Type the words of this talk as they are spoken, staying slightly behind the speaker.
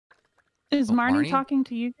Is Oh, Marnie Marnie? talking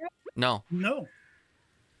to you? No. No.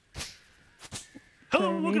 Should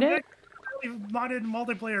Hello, I welcome read back to modded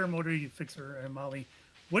multiplayer Fixxxer and Molly.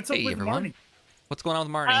 What's up Hey, with everyone. Marnie? What's going on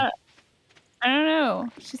with Marnie? I don't know.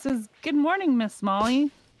 She says, "Good morning, Miss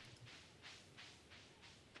Molly.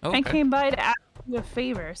 Okay. I came by to ask you a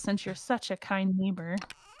favor since you're such a kind neighbor.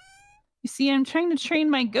 You see, I'm trying to train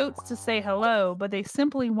my goats to say hello, but they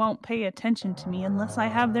simply won't pay attention to me unless I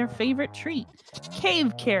have their favorite treat,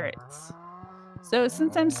 cave carrots. So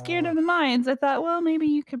since I'm scared of the mines, I thought, well, maybe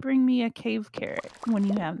you could bring me a cave carrot when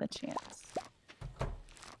you have the chance.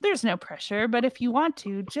 There's no pressure, but if you want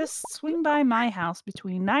to, just swing by my house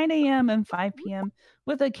between 9 a.m. and 5 p.m.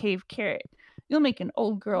 with a cave carrot. You'll make an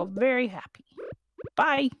old girl very happy.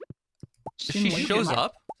 Bye." She shows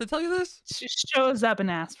up to tell you this? She shows up and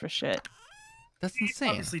asks for shit. That's She insane.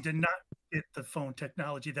 obviously did not get the phone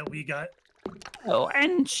technology that we got. Oh,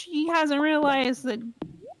 and she hasn't realized that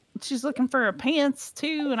she's looking for her pants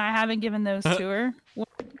too, and I haven't given those to her.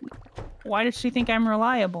 Why does she think I'm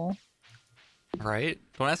reliable? Right?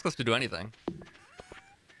 Don't ask us to do anything.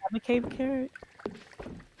 Have a cave carrot?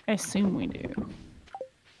 I assume we do.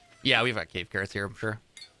 Yeah, we've got cave carrots here, I'm sure.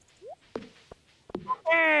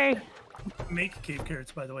 Hey! Make cave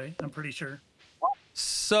carrots, by the way, I'm pretty sure.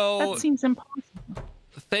 So, That seems impossible.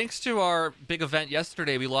 thanks to our big event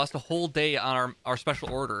yesterday, we lost a whole day on our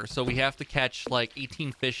special order. So we have to catch like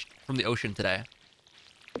 18 fish from the ocean today.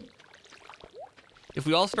 If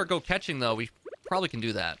we all start go catching, though, we probably can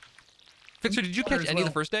do that. Fixxxer, did you catch any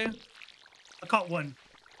the first day? I caught one.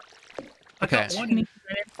 I Okay. caught one in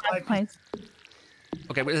 5 Place.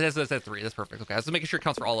 Okay, but that's 3. That's perfect. Okay, I was just making sure it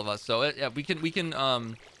counts for all of us. So yeah, we can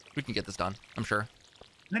get this done. I'm sure.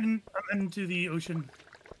 I'm into the ocean.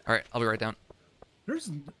 All right, I'll be right down. There's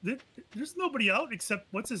nobody out except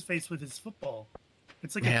what's his face with his football.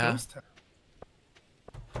 It's like a ghost town.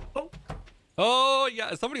 Oh, Oh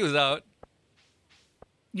yeah, somebody was out.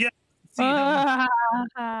 yeah. See him.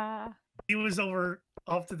 Ah. He was over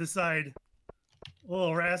off to the side.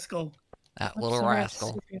 Little rascal. That What's little the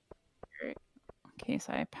rascal. rest? In case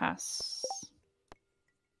I pass.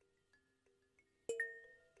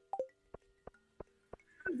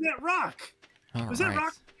 Where's that rock? All Was right. that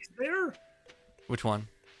rock there? Which one?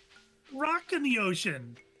 Rock in the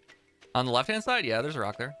ocean. On the left-hand side? Yeah, there's a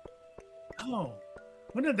rock there. Oh,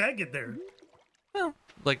 when did that get there? Well,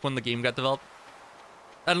 like when the game got developed.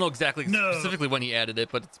 I don't know exactly specifically when he added it,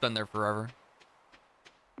 but it's been there forever.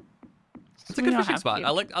 It's a good fishing spot. I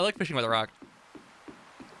like fishing by the rock.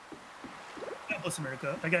 God bless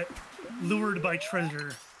America. I got lured by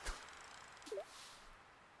treasure.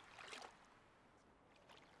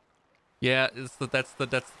 Yeah, that's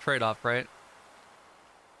the trade-off, right?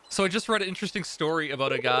 So I just read an interesting story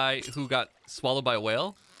about a guy who got swallowed by a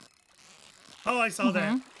whale. Oh, I saw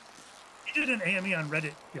that. He did an AME on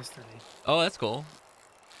Reddit yesterday. Oh, that's cool.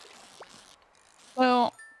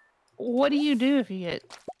 Well, what do you do if you get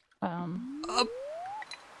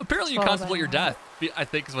Apparently you swallowed contemplate by your a death, I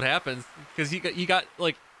think is what happens. Because he got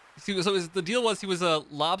like, the deal was he was a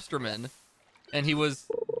lobsterman, and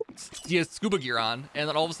he had scuba gear on, and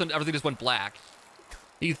then all of a sudden everything just went black.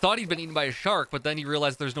 He thought he'd been eaten by a shark, but then he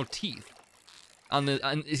realized there's no teeth. So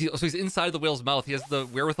he's inside the whale's mouth. He has the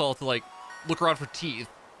wherewithal to like look around for teeth.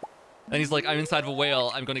 And he's like, I'm inside of a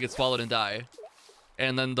whale. I'm going to get swallowed and die.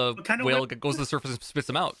 And then the whale goes to the surface and spits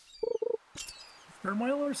him out. Sperm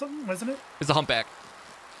whale or something, wasn't it? It's a humpback.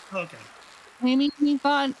 Okay. Maybe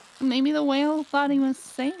the whale thought he was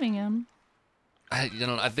saving him. I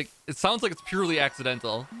think it sounds like it's purely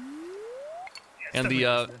accidental. Yeah, And the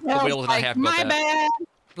whale was not happy about that. My bad.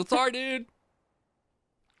 Well, sorry, dude.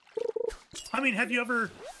 I mean, have you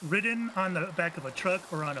ever ridden on the back of a truck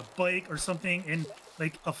or on a bike or something and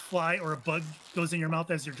like a fly or a bug goes in your mouth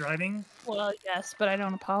as you're driving? Well, yes, but I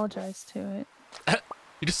don't apologize to it.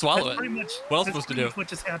 You just swallow That's it. pretty much What else am I supposed to do? What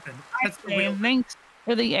just happened? I That's the say whale. thanks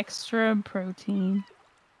for the extra protein.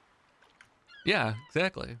 Yeah,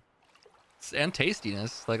 exactly. And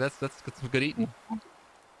tastiness. Like that's some good eating.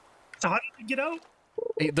 So how did you get out?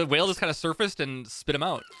 The whale just kind of surfaced and spit him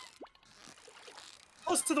out.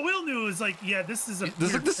 Most of the whale knew was like, yeah, this is a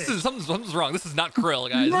This weird fish. is something's wrong. This is not krill,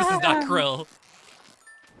 guys. This is not krill.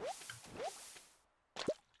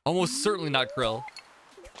 Almost certainly not krill.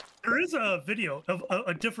 There is a video of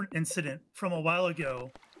a different incident from a while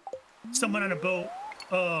ago. Someone on a boat,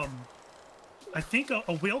 I think a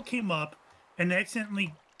whale came up and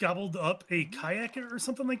accidentally gobbled up a kayaker or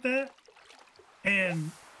something like that.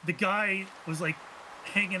 And the guy was like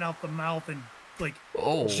hanging out the mouth and like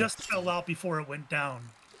just fell out before it went down.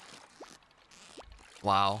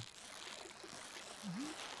 Wow.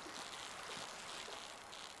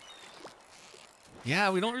 Yeah,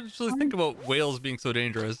 we don't usually think about whales being so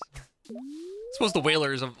dangerous. I suppose the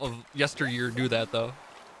whalers of yesteryear do that, though.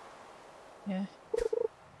 Yeah.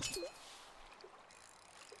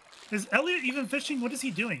 Is Elliot even fishing? What is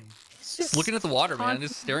he doing? Just looking at the water, man.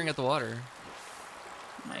 Just staring at the water.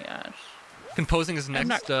 Oh my gosh. Composing his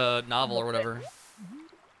next novel or whatever.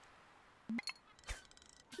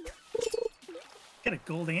 Got a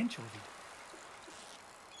gold anchovy.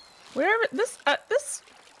 Wherever this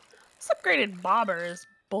upgraded bobber is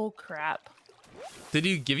bull crap. Did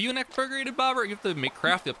he give you an upgraded bobber? Or you have to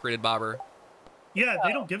craft the upgraded bobber. Yeah,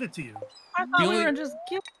 they don't give it to you. I thought we were just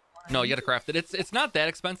giving. No, you got to craft it. It's not that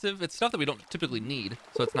expensive. It's stuff that we don't typically need,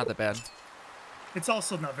 so it's not that bad. It's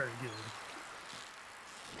also not very good.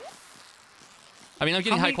 I mean, I'm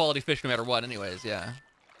getting high quality fish no matter what, anyways. Yeah.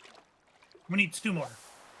 We need 2 more.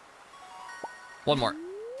 1 more.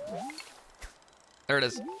 There it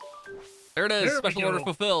is. There it is. There Special order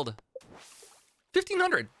fulfilled.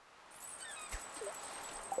 1,500.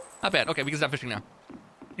 Not bad. Okay, we can stop fishing now.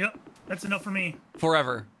 Yep, that's enough for me.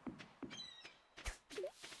 Forever.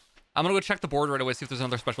 I'm gonna go check the board right away, see if there's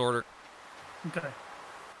another special order. Okay.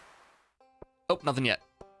 Oh, nothing yet.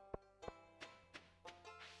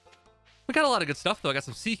 We got a lot of good stuff, though. I got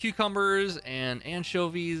some sea cucumbers and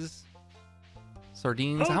anchovies.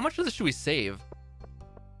 Sardines. Oh. How much of this should we save?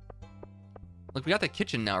 Like, we got the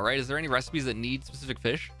kitchen now, right? Is there any recipes that need specific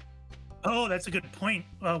fish? Oh, that's a good point.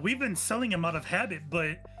 We've been selling them out of habit,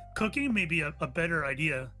 but cooking may be a better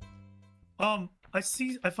idea. I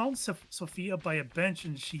found Sophia by a bench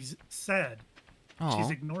and she's sad. Oh. She's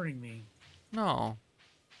ignoring me. No.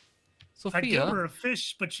 I gave Sophia. her a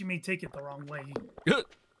fish, but she may take it the wrong way.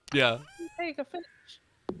 Yeah. Take a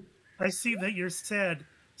fish. I see that you're sad,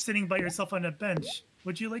 sitting by yourself on a bench.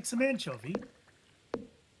 Would you like some anchovy?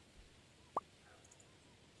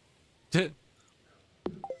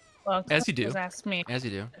 Well, As you do. Asked me As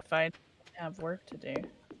you do. if I have work to do.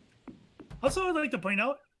 Also, I'd like to point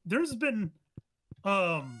out there's been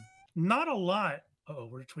not a lot. Oh,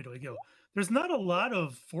 which way do I go? There's not a lot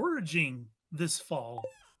of foraging this fall.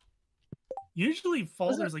 Usually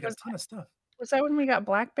fall there's like a ton of stuff. Was that when we got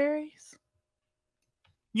blackberries?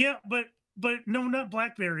 Yeah, but no, not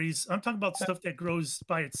blackberries. I'm talking about stuff that grows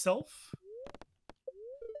by itself.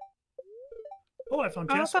 Oh, I found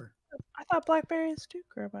Jasper. I thought blackberries do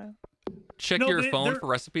grow by them. Check your phone for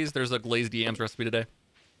recipes. There's a glazed yams recipe today.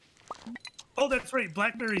 Oh, that's right.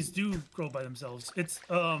 Blackberries do grow by themselves. It's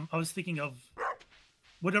I was thinking of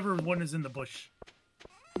whatever one is in the bush.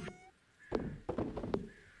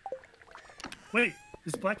 Wait,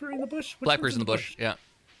 is blackberry in the bush? Which Blackberries one's in the bush. Yeah.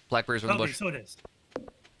 Blackberries are in the bush. So it is.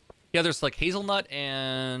 Yeah, there's like hazelnut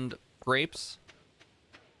and grapes,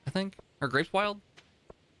 I think. Or grapes wild?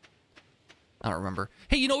 I don't remember.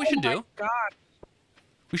 Hey, you know what we should do? Oh my God.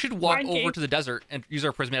 We should walk over to the desert and use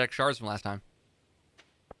our prismatic shards from last time.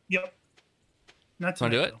 Yep. Not tonight.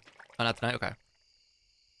 Want to do it? Though. Oh, not tonight? Okay.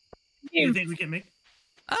 You think we can make?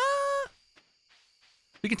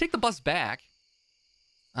 We can take the bus back.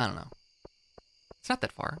 I don't know. It's not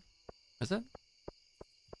that far, is it?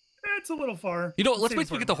 It's a little far. You know, let's wait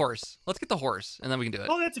till we get the horse. Let's get the horse, and then we can do it.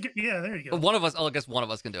 Oh, that's a good. Yeah, there you go. One of us, I guess one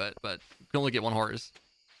of us can do it, but we can only get one horse.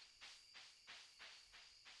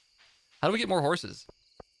 How do we get more horses?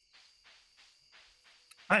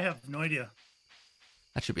 I have no idea.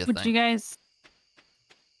 That should be a Would thing. you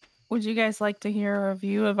guys like to hear a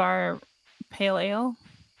review of our pale ale?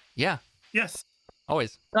 Yeah, Yes.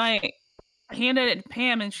 always. I handed it to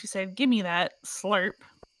Pam and she said, "Give me that slurp,"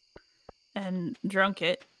 and drunk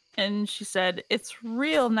it. And she said, "It's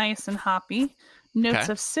real nice and hoppy. Notes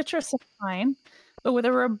Okay. of citrus and pine, but with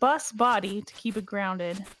a robust body to keep it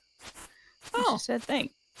grounded." And Oh. she said,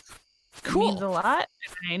 "Thanks. Cool. It means a lot,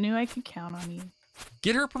 and I knew I could count on you."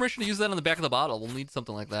 Get her permission to use that on the back of the bottle. We'll need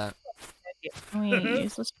something like that. Can we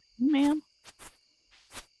use this, ma'am?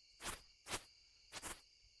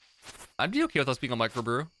 I'd be okay with us being a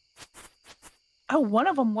microbrew. Oh, one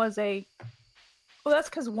of them was a. Well, that's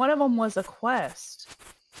because one of them was a quest.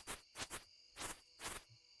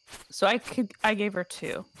 So I gave her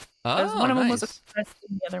 2. Because Oh, one of them was a nice. quest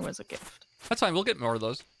and the other was a gift. That's fine. We'll get more of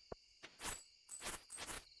those.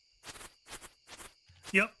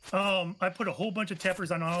 Yep. I put a whole bunch of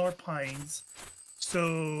tappers on all our pines,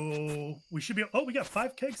 so we should be. Oh, we got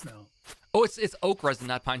 5 kegs now. Oh, it's oak resin,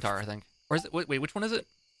 not pine tar, I think. Or is it? Wait, which one is it?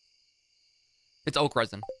 It's oak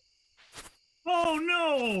resin. Oh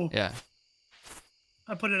no! Yeah.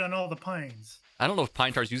 I put it on all the pines. I don't know if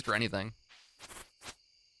pine tar is used for anything.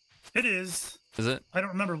 It is. Is it? I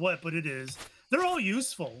don't remember what, but it is. They're all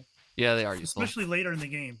useful, Yeah, they are useful. especially later in the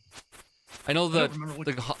game. I know I don't remember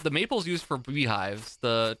which the maple's used for beehives.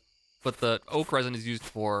 The but the oak resin is used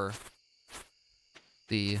for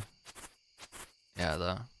the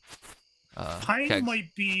Pine kegs.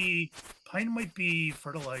 might be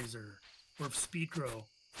fertilizer or speed grow.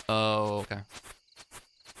 Oh, okay.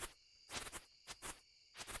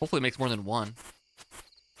 Hopefully it makes more than one.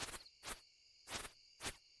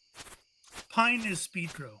 Pine is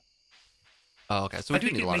speed grow. Oh, okay. So we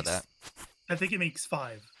do need a lot of that. I think it makes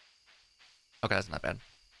 5. Okay, that's not bad.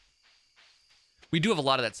 We do have a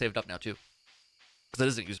lot of that saved up now too, because it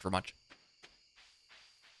isn't used for much.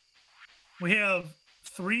 We have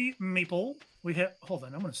 3 maple. We have. Hold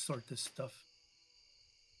on, I'm going to sort this stuff.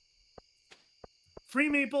 3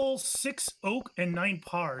 maple, 6 oak, and 9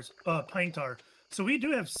 pine tar. So we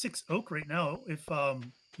do have 6 oak right now. If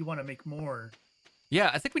you want to make more.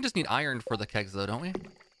 Yeah, I think we just need iron for the kegs, though, don't we?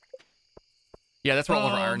 Yeah, that's where all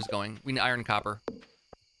of our iron's going. We need iron and copper.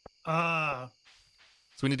 So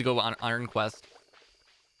we need to go on iron quest.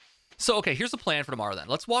 So, okay, here's the plan for tomorrow, then.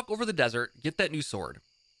 Let's walk over the desert, get that new sword.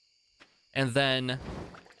 And then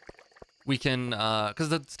we can, because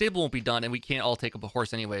the stable won't be done, and we can't all take up a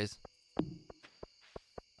horse anyways.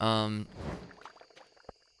 We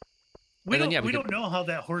don't know how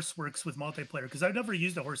that horse works with multiplayer, because I've never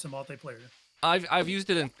used a horse in multiplayer. I've used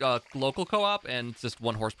it in local co-op, and it's just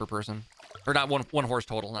 1 horse per person. Or not one horse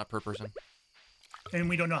total, not per person. And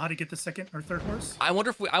we don't know how to get the 2nd or 3rd horse? I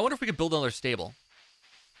wonder if we could build another stable.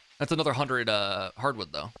 That's another 100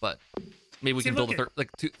 hardwood though, but maybe we can build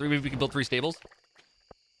maybe we can build 3 stables.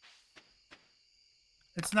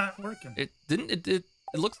 It's not working. It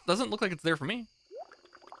doesn't look like it's there for me.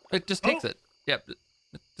 It just takes it. Yeah, it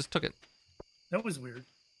just took it. That was weird.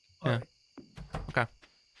 Yeah. Right. Okay.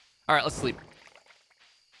 All right, let's sleep.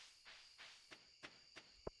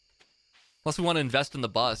 Unless we want to invest in the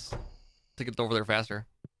bus to get over there faster.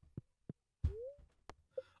 It's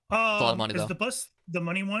a lot of money, though. Is the bus the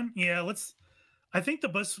money one? Yeah, I think the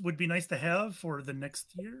bus would be nice to have for the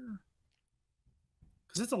next year.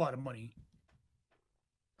 Because it's a lot of money.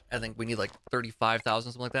 I think we need like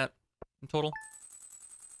 35,000, something like that in total.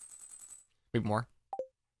 Maybe more.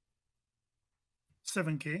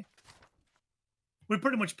 7K. We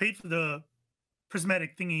pretty much paid for the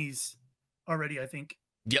prismatic thingies already, I think.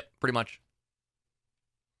 Yep, pretty much.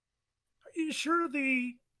 Are you sure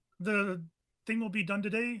the thing will be done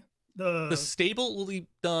today? The stable will be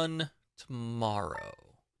done tomorrow,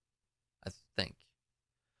 I think.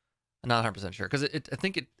 I'm not 100% sure, because I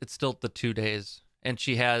think it's still the 2 days. And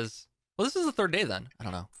she has... Well, this is the 3rd day, then. I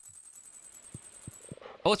don't know.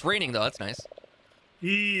 Oh, it's raining, though. That's nice.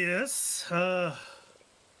 Yes.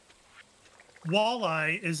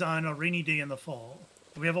 Walleye is on a rainy day in the fall.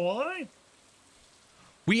 Do we have a walleye?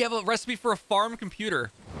 We have a recipe for a farm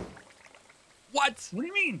computer. What? What do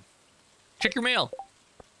you mean? Check your mail.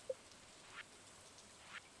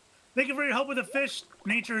 Thank you for your help with the fish.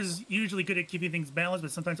 Nature is usually good at keeping things balanced,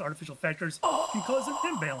 but sometimes artificial factors can cause an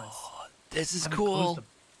imbalance. This is I've cool. enclosed a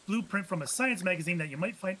blueprint from a science magazine that you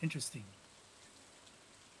might find interesting.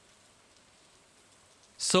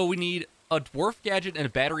 So we need a dwarf gadget and a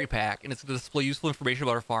battery pack, and it's to display useful information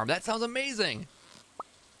about our farm. That sounds amazing.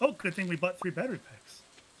 Oh, good thing we bought 3 battery packs.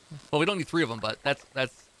 Well, we don't need 3 of them, but that's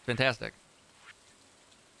fantastic.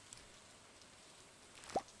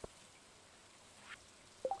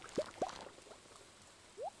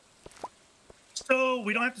 So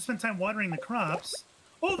we don't have to spend time watering the crops.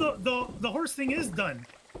 Oh, the horse thing is done.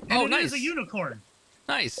 And Oh, it nice. is a unicorn.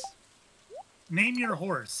 Nice. Name your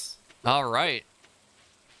horse. All right.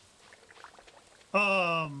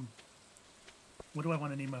 What do I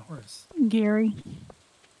want to name my horse? Gary.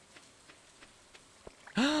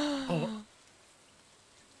 Oh,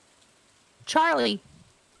 Charlie.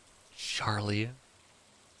 Charlie.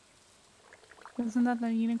 Isn't that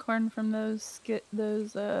the unicorn from those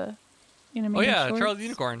animated Oh yeah, shorts? Charlie the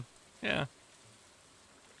Unicorn. Yeah.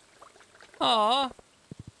 Aw.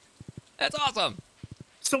 That's awesome.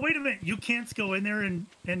 so wait a minute. You can't go in there and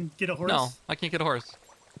get a horse? No, I can't get a horse.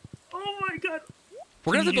 Oh my god.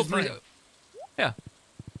 We're gonna have to Can you build use 3. Yeah.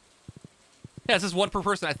 Yeah, it's just 1 per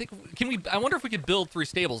person. I think I wonder if we could build 3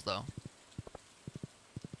 stables though.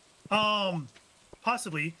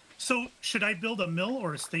 Possibly. So should I build a mill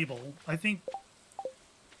or a stable? I think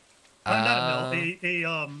not a mill,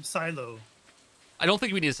 a silo. I don't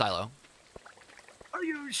think we need a silo. Are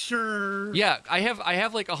you sure? Yeah, I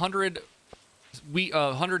have like 100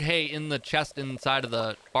 100 hay in the chest inside of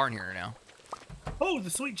the barn here now. Oh, the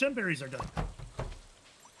sweet gem berries are done.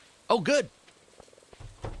 Oh, good.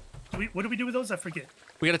 What do we do with those? I forget.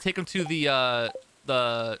 We got to take them to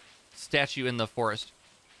the statue in the forest.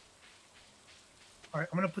 All right,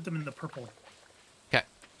 I'm gonna put them in the purple. Okay.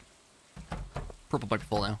 Purple might be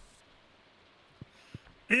full now.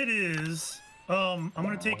 It is. I'm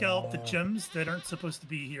gonna take out the gems that aren't supposed to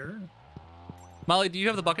be here. Molly, do you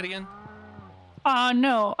have the bucket again?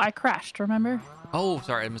 No, I crashed, remember? Oh,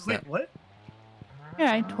 sorry, I missed Wait, that. what?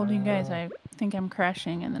 Yeah, I told you guys I think I'm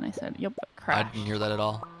crashing, and then I said, yep, I crash. didn't hear that at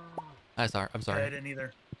all. I'm Yeah, I sorry. didn't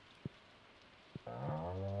either.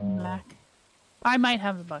 Back. I might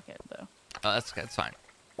have the bucket, though. That's fine.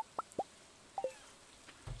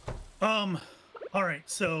 All right,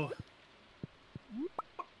 so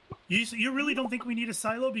you really don't think we need a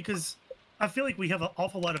silo? Because I feel like we have an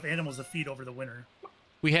awful lot of animals to feed over the winter.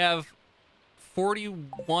 We have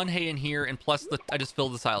 41 hay in here, and plus I just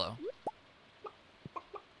filled the silo.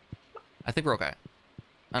 I think we're okay.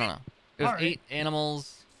 I don't know. There's 8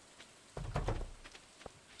 animals.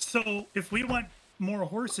 So if we want more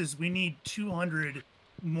horses, we need 200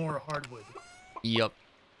 more hardwood. Yep.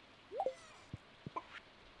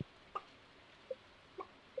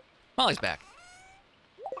 Molly's back.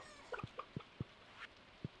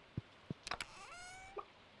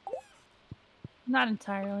 Not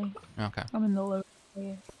entirely. Okay. I'm in the low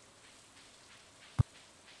phase.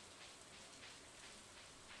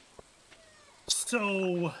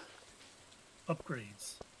 So,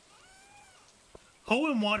 upgrades.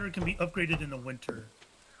 Hoe and water can be upgraded in the winter.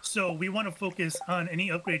 So we want to focus on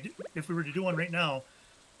any upgrade, if we were to do one right now,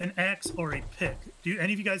 an axe or a pick. Do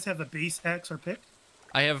any of you guys have a base axe or pick?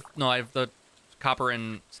 I have the copper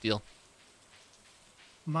and steel.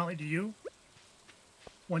 Molly, do you?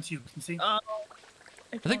 Once you can see. I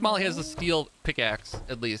think Molly has a steel pickaxe,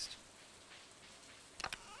 at least.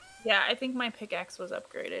 Yeah, I think my pickaxe was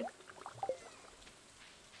upgraded.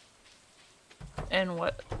 And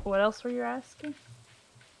what else were you asking?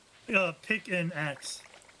 Pick and axe.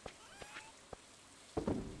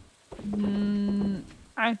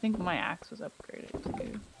 I think my axe was upgraded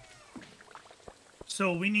too.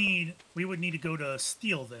 So we would need to go to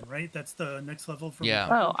steel then, right? That's the next level from Yeah.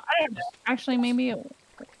 Oh, I don't know. Actually, maybe.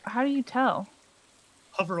 How do you tell?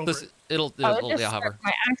 Hover over it. It'll just hover.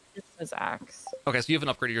 My axe just says axe. Okay, so you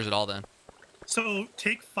haven't upgraded yours at all then. So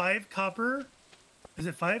take 5 copper. Is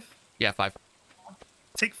it 5? Yeah, 5.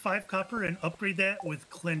 Take 5 copper and upgrade that with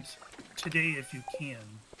Clint today if you can.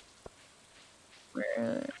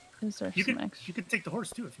 Where is there You some could extra? you could take the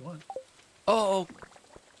horse too if you want. Oh,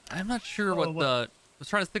 I'm not sure what what? the. I was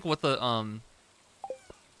trying to think what the thing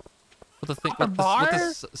The what bars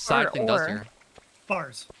this side or thing does ore? here.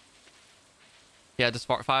 Bars. Yeah, just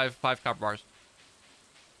 5 copper bars.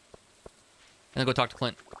 And then go talk to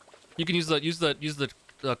Clint. You can use the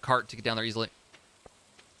cart to get down there easily.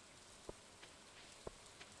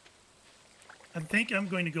 I think I'm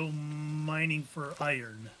going to go mining for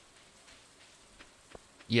iron.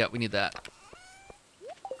 Yeah, we need that.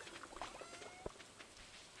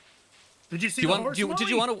 Did you see Do you the want? horse? Did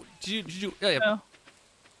you Molly? want to? Did you? Yeah. Oh. Look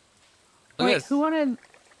at Wait, this. who wanted?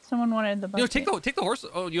 Someone wanted the You know, bucket. take the horse.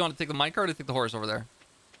 Oh, you want to take the minecart or take the horse over there?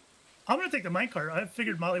 I'm gonna take the minecart. I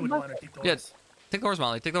figured Molly would want to take the Yeah, horse. take the horse,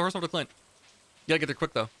 Molly. Take the horse over to Clint. You gotta get there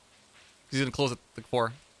quick though. He's gonna close at the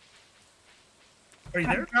 4. Are you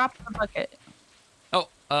there? Drop the bucket. Oh,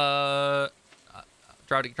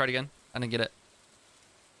 try it again. I didn't get it.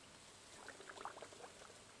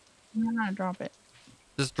 I'm gonna drop it.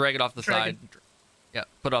 Just drag it off the Drag side. Yeah,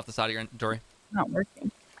 put it off the side of your inventory. It's not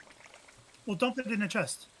working. Well, dump it in a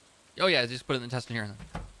chest. Oh yeah, just put it in the chest in here.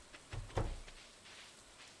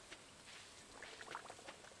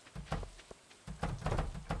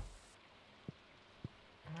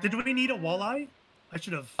 Did we need a walleye? I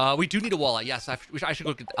should have. We do need a walleye. Yes, I should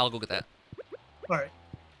go. I'll go get that. All right.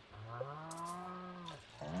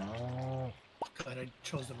 God, I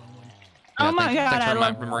chose the wrong one. Yeah, Oh my god, thanks for I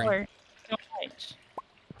love remembering. color so much.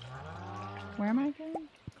 Where am I going?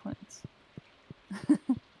 Clint's.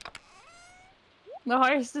 The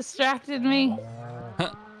horse distracted me.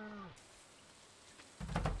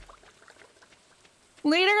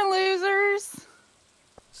 Later, losers.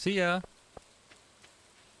 See ya.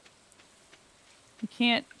 You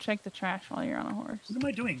can't check the trash while you're on a horse. What am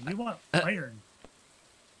I doing? We want iron.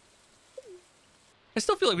 I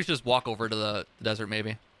still feel like we should just walk over to the desert,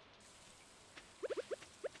 maybe.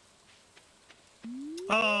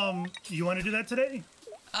 Do you want to do that today?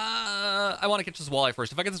 I want to catch this walleye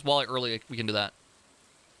first. If I get this walleye early, we can do that.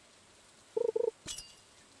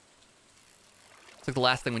 It's like the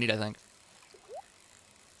last thing we need, I think.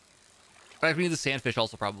 In fact, we need the sandfish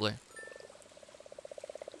also, probably.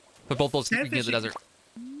 But both those we can get in the desert.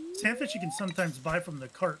 Sandfish you can sometimes buy from the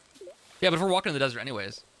cart. Yeah, but if we're walking in the desert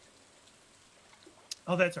anyways.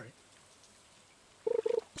 Oh, that's all right.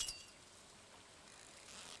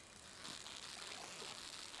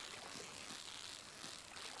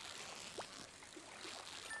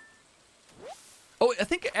 I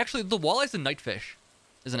think actually the walleye's a night fish,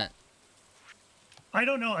 isn't it? I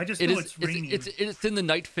don't know. I just know it's raining. It's in the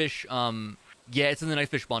night fish. Yeah, it's in the night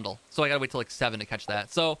fish bundle. So I gotta wait till like 7 to catch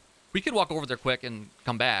that. So we could walk over there quick and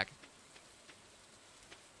come back.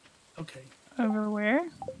 Okay. Over where?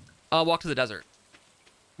 Walk to the desert.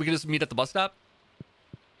 We can just meet at the bus stop.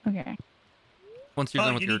 Okay. Once you're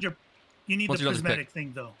done with you need the prismatic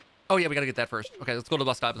thing though. Oh yeah, we gotta get that first. Okay, let's go to the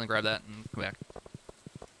bus stop and then grab that and come back.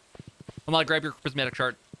 I'm gonna grab your prismatic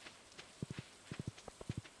shard.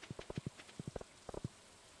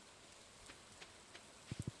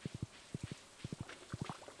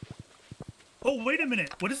 Oh, wait a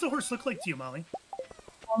minute. What does the horse look like to you, Molly?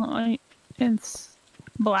 Well, it's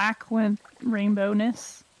black with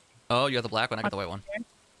rainbowness. Oh, you got the black one. I got the white one.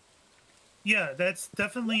 Yeah, that's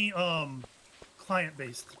definitely client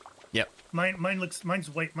based. Yep. Mine's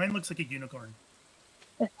white. Mine looks like a unicorn.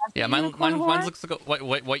 Yeah, mine looks like a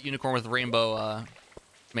white unicorn with rainbow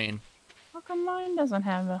mane. How come mine doesn't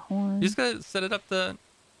have a horn? You just gotta set it up to.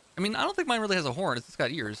 I mean, I don't think mine really has a horn. It's just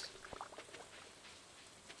got ears.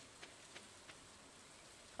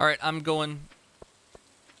 All right, I'm going.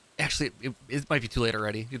 Actually, it might be too late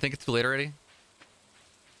already. You think it's too late already?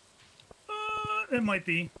 It might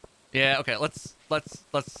be. Yeah. Okay. Let's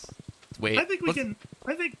wait. I think we can.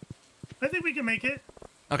 I think we can make it.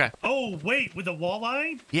 Okay. Oh wait, with the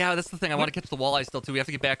walleye? Yeah, that's the thing. I want to catch the walleye still too. We have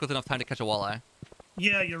to get back with enough time to catch a walleye.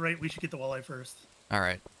 Yeah, you're right. We should get the walleye first. All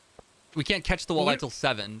right. We can't catch the walleye till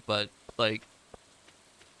 7, but like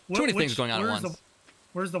too many things going on at once.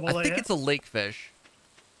 Where's the walleye? I think it's a lake fish.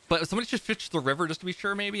 But somebody should fish the river just to be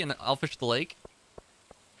sure, maybe, and I'll fish the lake.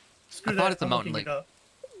 Screw I thought that. it's a I'm mountain looking lake. it up.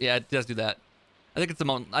 Yeah, it does do that. I think it's a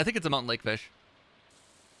mountain. I think it's a mountain lake fish.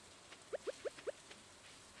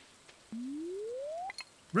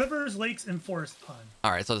 Rivers, lakes, and forest pond.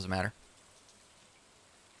 All right, so it doesn't matter.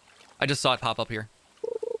 I just saw it pop up here.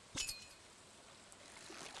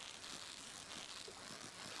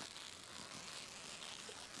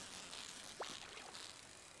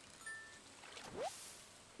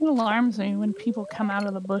 It alarms me when people come out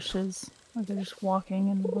of the bushes, like they're just walking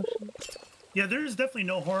in the bushes. Yeah, there's definitely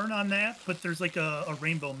no horn on that, but there's like a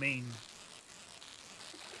rainbow mane.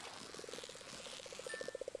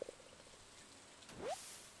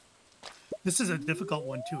 This is a difficult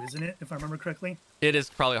one too, isn't it? If I remember correctly. It is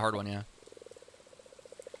probably a hard one, yeah.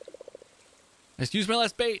 I just used my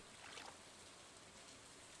last bait.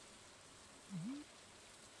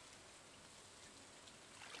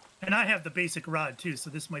 And I have the basic rod too, so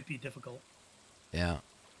this might be difficult. Yeah.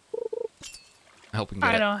 I hope we can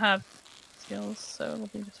get I it. don't have skills, so it'll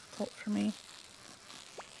be difficult for me.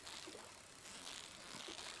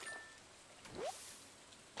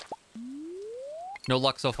 No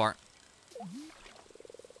luck so far.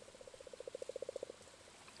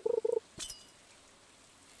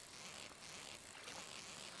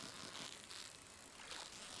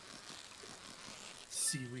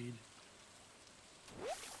 Seaweed.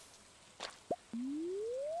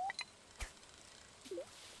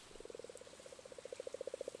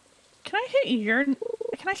 Can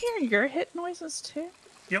I hear your hit noises too?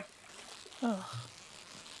 Yep. Oh,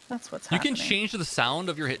 that's what's You happening. can change the sound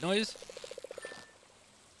of your hit noise.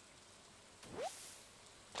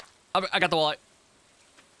 I got the walleye.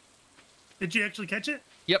 Did you actually catch it?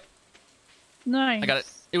 Yep, Nice. I got it.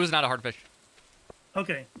 It was not a hard fish.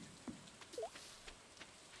 Okay.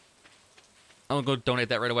 I'm gonna go donate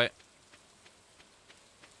that right away.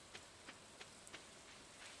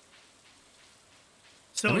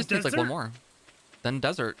 So I just desert? needs like one more. Then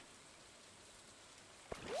desert.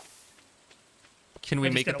 Can we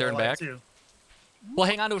I just make got it a there and walleye, back? too. Well,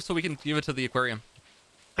 hang on to it so we can give it to the aquarium.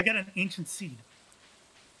 I got an ancient seed.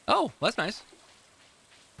 Oh, that's nice.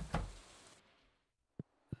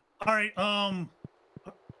 All right.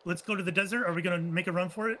 Let's go to the desert. Are we gonna make a run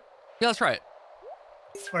for it? Yeah, let's try it.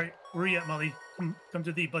 All right. Where are you at, Molly? Come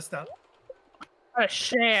to the bus stop. A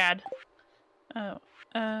shad. Oh.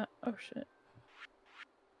 Oh shit.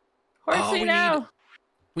 Horsey, no.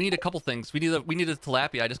 We need a couple things. We need a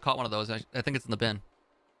tilapia. I just caught one of those. I think it's in the bin.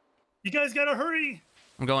 You guys gotta hurry.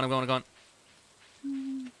 I'm going.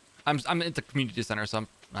 I'm at the community center, so I'm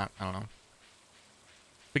not. I don't know.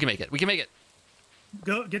 We can make it. We can make it.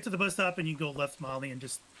 Go get to the bus stop and you go left, Molly, and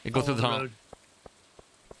just Go through the follow tunnel. road.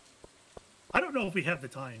 I don't know if we have the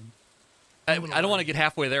time. I don't want to get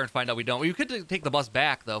halfway there and find out we don't. We could take the bus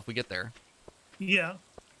back though if we get there. Yeah.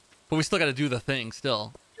 But we still got to do the thing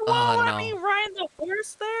still. You won't Oh let no. me ride the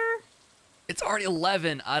horse there? It's already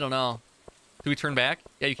 11. I don't know. Do we turn back?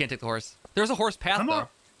 Yeah, you can't take the horse. There's a horse path though.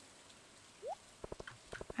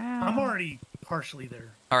 I'm already partially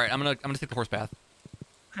there. All right, I'm gonna take the horse path.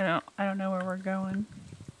 I don't know where we're going.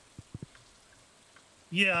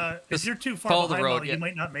 Yeah, if Just you're too far follow the behind, road, Molly, yeah. you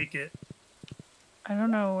might not make it. I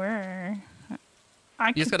don't know where.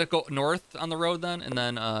 You just gotta go north on the road then, and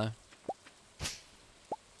then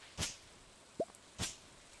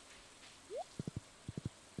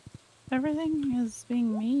Everything is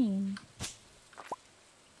being mean.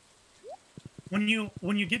 When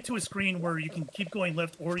you get to a screen where you can keep going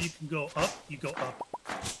left or you can go up, you go up.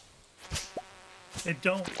 And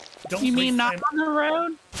don't You mean waste not time. on the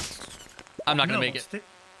road? I'm not gonna No, make it.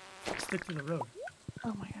 Stick to the road.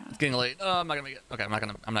 Oh my god. It's getting late. Oh, I'm not gonna make it. Okay, I'm not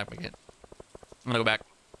gonna make it. I'm gonna go back.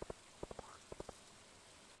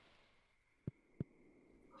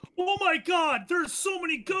 Oh my god, there's so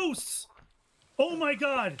many ghosts. Oh my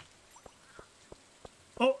god.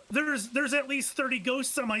 Oh, there's at least 30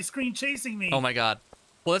 ghosts on my screen chasing me. Oh my god.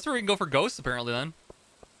 Well, that's where we can go for ghosts apparently then.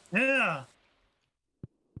 Yeah.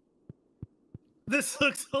 This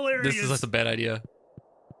looks hilarious. This is just a bad idea.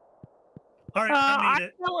 All right, I made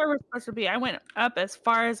it. know where we're supposed to be. I went up as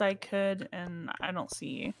far as I could, and I don't see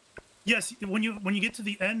you. Yes, when you get to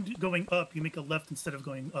the end going up, you make a left instead of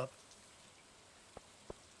going up.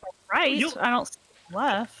 Right? I don't see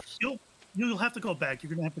left. You'll have to go back. You're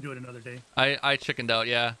gonna have to do it another day. I chickened out,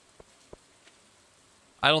 yeah.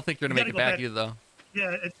 I don't think you're gonna You make it gotta go back either though.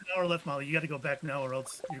 Yeah, it's an hour left, Molly. You got to go back now, or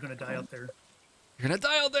else you're gonna die out there. You're gonna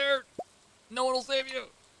die out there. No one will save you.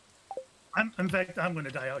 In fact, I'm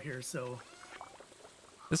gonna die out here. So.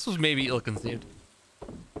 This was maybe ill-conceived.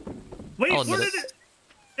 Wait, I'll where admit did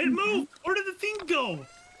it moved? Where did the thing go?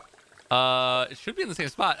 It should be in the same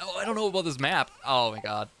spot. Oh, I don't know about this map. Oh my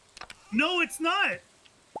god. No, it's not.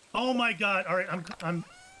 Oh my god. All right, I'm.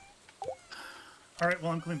 All right,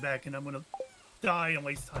 well, I'm coming back, and I'm gonna die and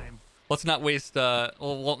waste time. Let's not waste.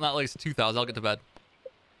 Well, not waste 2,000. I'll get to bed.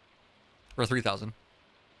 Or 3,000.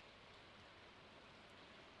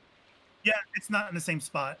 Yeah, it's not in the same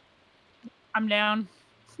spot. I'm down.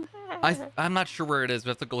 I'm not sure where it is. We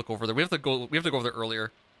have to go look over there. We have to go over there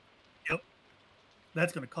earlier. Yep.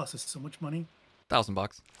 That's gonna cost us so much money.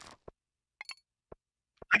 $1,000.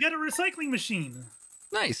 I got a recycling machine.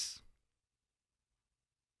 Nice.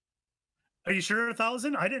 Are you sure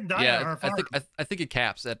 1,000? I didn't die on Yeah, our farm. I think it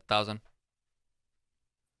caps at 1,000.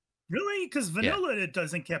 Really? Because vanilla it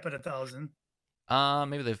doesn't cap at 1,000.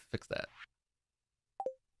 Maybe they've fixed that.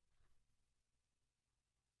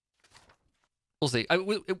 We'll see.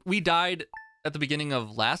 We died at the beginning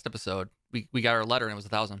of last episode. We got our letter and it was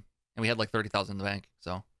 1,000, and we had like 30,000 in the bank.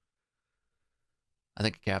 So I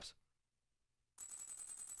think it caps.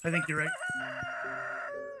 I think you're right.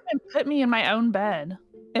 And put me in my own bed.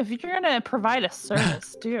 If you're gonna provide a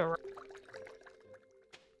service, do it right.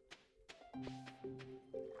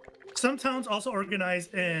 Some towns also organize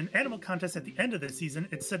an animal contest at the end of the season.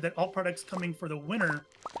 It's said that all products coming for the winner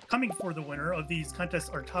of these contests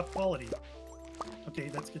are top quality. Okay,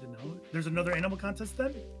 that's good to know. There's another animal contest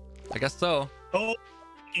then? I guess so. Oh,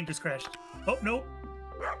 the game just crashed. Oh, no.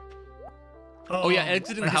 Oh yeah,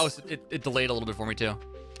 exiting the house, it delayed a little bit for me too.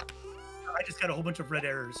 I just got a whole bunch of red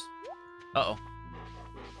errors. Uh-oh.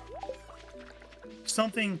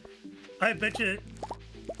 Something, I bet you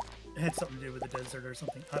it had something to do with the desert or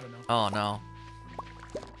something. I don't know. Oh no.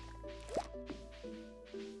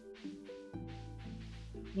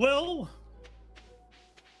 Well,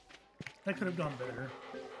 that could have gone better.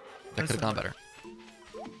 That could have gone better.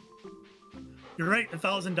 You're right,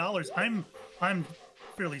 $1,000. I'm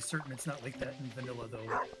fairly certain it's not like that in vanilla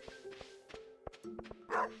though.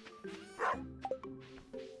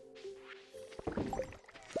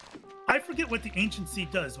 I forget what the ancient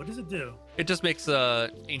seed does. What does it do? It just makes a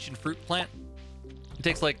ancient fruit plant. It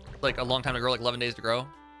takes like a long time to grow, like 11 days to grow.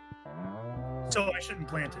 So I shouldn't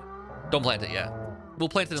plant it. Don't plant it yet. We'll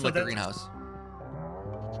plant it in So like the that's- greenhouse.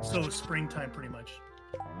 So springtime pretty much.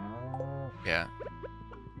 Yeah.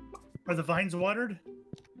 Are the vines watered?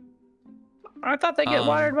 I thought they get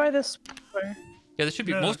watered by the sprinkler. Yeah, this should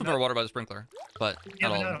be. No, Most of them not- are watered by the sprinkler, but Yeah,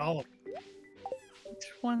 not but all. not all of them. Which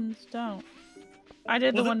ones don't? I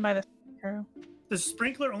did Well, the one by the sprinkler. The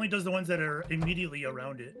sprinkler only does the ones that are immediately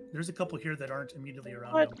around it. There's a couple here that aren't immediately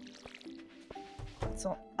around What? them.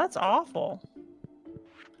 That's awful.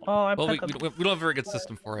 Oh, I Well, we put the... don't have a very good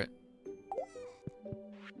system for it.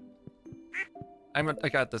 I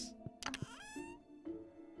got this.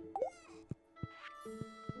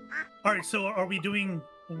 All right, so are we doing?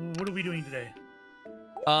 What are we doing today?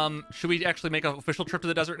 Should we actually make an official trip to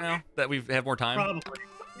the desert now that we have more time? Probably.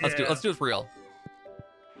 Let's do Yeah. it for real.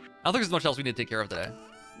 I don't think there's much else we need to take care of today.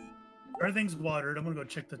 Everything's watered. I'm gonna go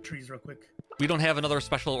check the trees real quick. We don't have another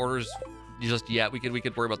special orders just yet. We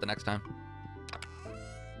could worry about the next time.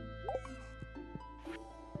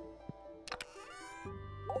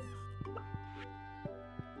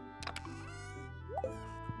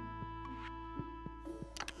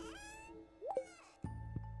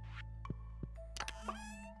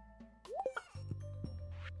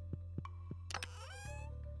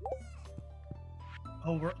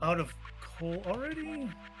 Oh, we're out of coal already?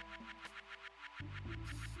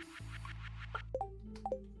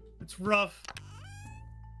 It's rough.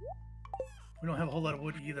 We don't have a whole lot of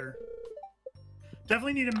wood either.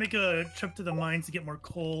 Definitely need to make a trip to the mines to get more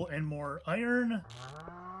coal and more iron.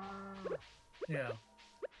 Yeah.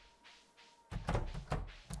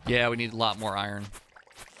 Yeah, we need a lot more iron.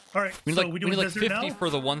 All right, We need so like, we we doing need like desert 50 now? for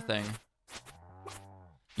the one thing.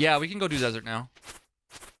 Yeah, we can go do desert now.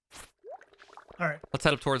 All right. Let's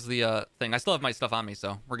head up towards the thing. I still have my stuff on me,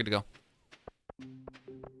 so we're good to go.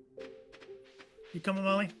 You coming,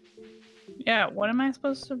 Molly? Yeah, what am I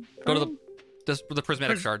supposed to Go to bring? the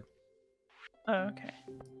prismatic shard. Oh, okay.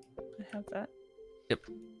 I have that. Yep.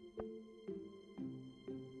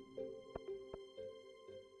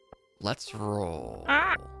 Let's roll.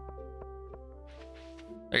 Ah!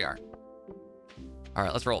 There you are. All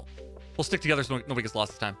right, let's roll. We'll stick together so nobody gets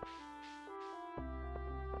lost this time.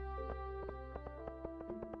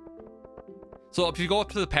 So if you go up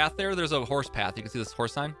to the path there, there's a horse path. You can see this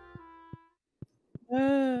horse sign.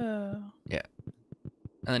 Oh. Yeah.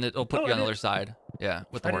 And then it'll put you on the other side. Yeah,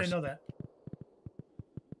 with the I horse. didn't know that.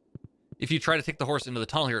 If you try to take the horse into the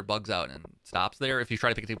tunnel here, it bugs out and stops there. If you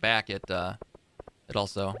try to take it back, it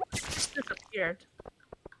also... Disappeared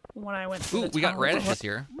when I went through Ooh, the we got tunnel. radishes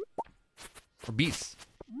here. Or beets.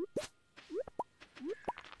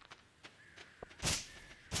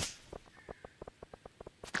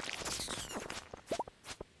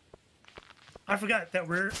 I forgot that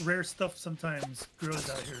rare stuff sometimes grows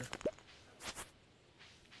out here.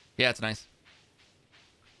 Yeah, it's nice.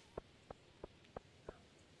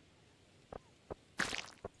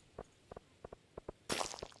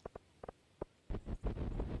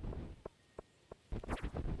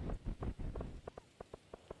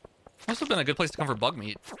 Must have been a good place to come for bug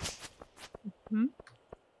meat. Hmm?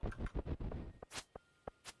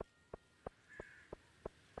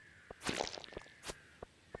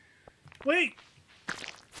 Wait!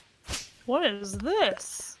 What is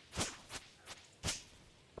this?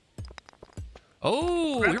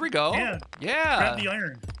 Oh, here we go. Yeah. Yeah. Grab the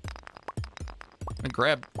iron. And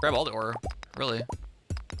grab all the ore, really.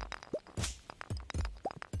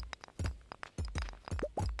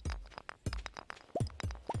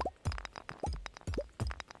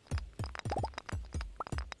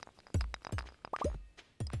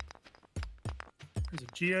 There's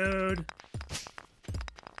a geode.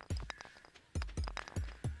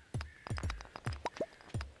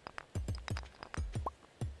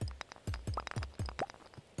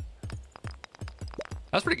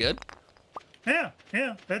 That's pretty good. Yeah,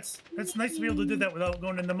 yeah, that's nice to be able to do that without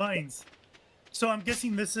going in the mines. So I'm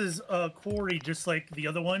guessing this is a quarry just like the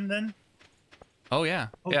other one then? Oh yeah,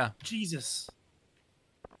 Oh, yeah. Jesus.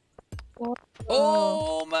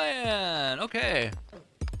 Oh man. Okay.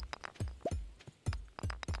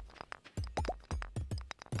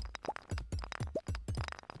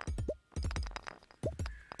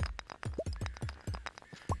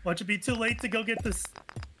 Watch it be too late to go get this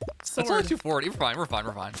sword. That's only 240. We're fine. We're fine.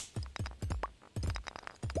 We're fine.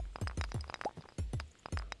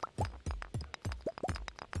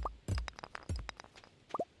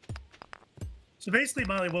 So basically,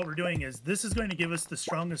 Molly, what we're doing is this is going to give us the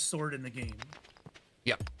strongest sword in the game.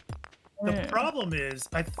 Yep. The Yeah. problem is,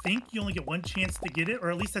 I think you only get one chance to get it, or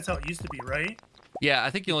at least that's how it used to be, right? Yeah, I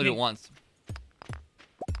think you only do it once.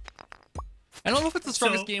 I don't know if it's the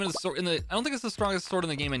strongest game in the sword. I don't think it's the strongest sword in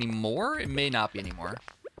the game anymore. It may not be anymore.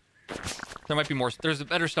 There might be more. There's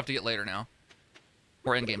better stuff to get later now,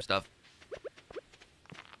 or in-game stuff.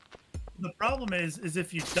 The problem is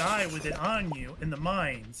if you die with it on you in the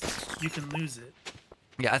mines, you can lose it.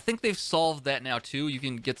 Yeah, I think they've solved that now too. You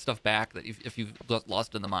can get stuff back that if you've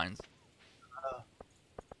lost in the mines.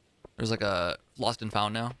 There's like a lost and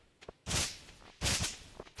found now.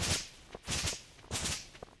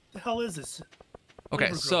 The hell is this? Okay,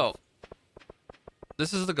 Overgrowth. so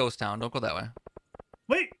this is the ghost town. Don't go that way.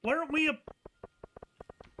 Wait, why aren't we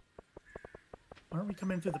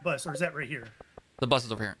coming through the bus, or is that right here? The bus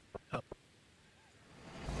is over here. Oh.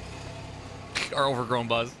 Our overgrown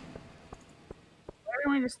buzz. Why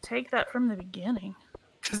don't we just take that from the beginning?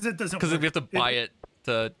 Because it doesn't. Because work. we have to buy it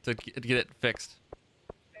to get it fixed.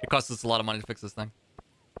 It costs us a lot of money to fix this thing.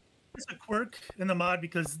 It's a quirk in the mod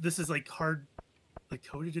because this is like hard, like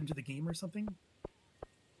coded into the game or something.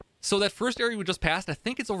 So that first area we just passed, I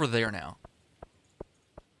think it's over there now.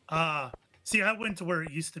 See, I went to where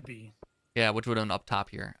it used to be. Yeah, which would have been up top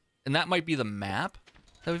here. And that might be the map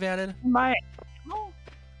that we've added. My oh,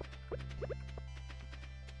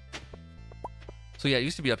 So yeah, it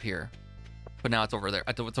used to be up here. But now it's over there.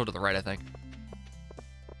 It's over to the right, I think.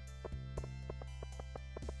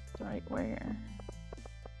 right where?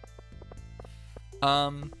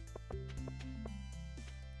 You'll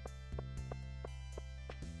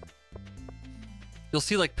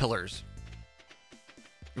see like pillars.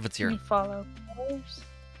 If it's here. Can you follow pillars?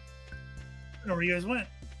 I don't know where you guys went.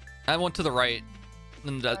 I went to the right,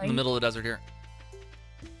 in the middle of the desert here.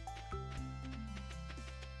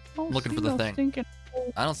 Looking for the thing.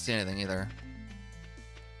 I don't see anything either.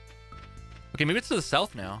 Okay, maybe it's to the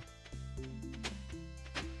south now.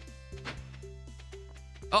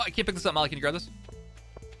 Oh, I can't pick this up, Molly. Can you grab this?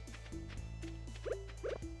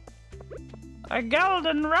 A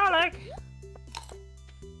golden relic.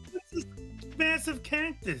 This is massive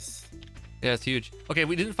cactus. Yeah, it's huge. Okay,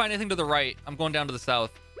 we didn't find anything to the right. I'm going down to the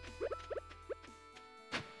south.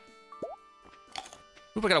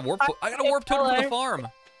 Oop, I got a warp. I got a warp totem for the farm.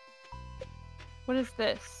 What is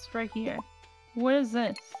this right here? What is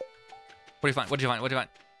this? What do you find? What did you find? What did you find?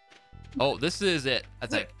 Oh, this is it, I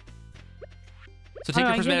think. So take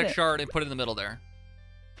your prismatic shard and put it in the middle there.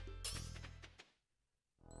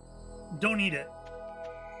 Don't eat it.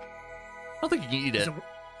 I don't think you can eat it.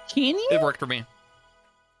 Can you? It worked for me.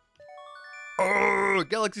 Oh,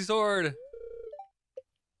 Galaxy Sword.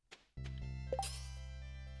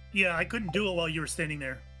 Yeah, I couldn't do it while you were standing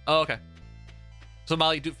there. Oh, okay. So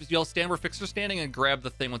Molly, you'll stand where Fixxxer's standing and grab the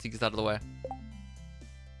thing once he gets out of the way.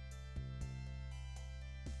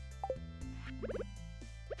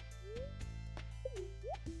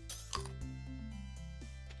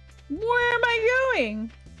 Where am I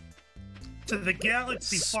going? To the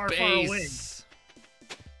galaxy far, far away.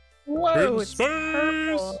 Whoa, In it's space.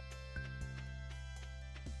 purple.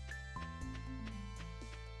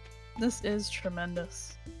 This is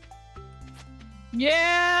tremendous.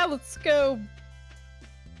 Yeah, let's go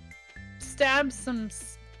stab some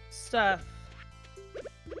stuff.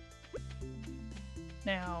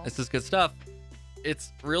 Now. This is good stuff.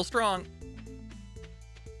 It's real strong.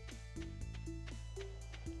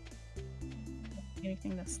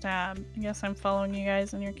 Anything to stab. I guess I'm following you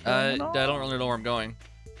guys and you're I killing it all. don't really know where I'm going.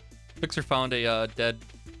 Fixxxer found a dead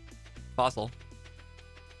fossil.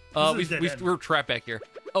 We're trapped back here.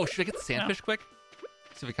 Oh, should I get the sandfish quick?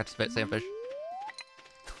 See if we catch the sandfish.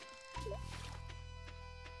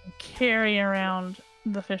 Carry around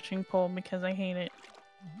the fishing pole because I hate it.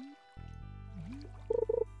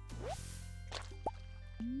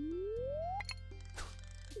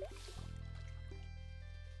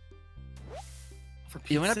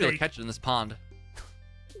 You might not be able to catch it in this pond.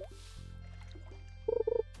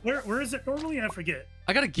 Where is it normally? I forget.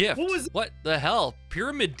 I got a gift. What was it? What the hell?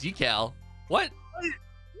 Pyramid decal. What?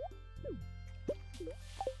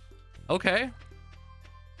 Okay.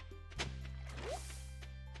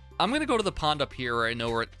 I'm gonna go to the pond up here where I know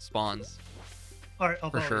where it spawns. All right,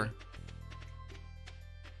 I'll for follow sure. you.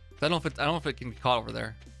 I don't know if it can be caught over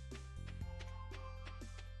there.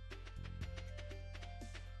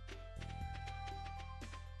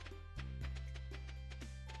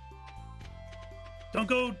 Don't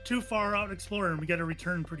go too far out exploring. We got to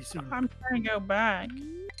return pretty soon. I'm trying to go back.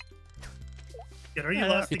 Yeah, are you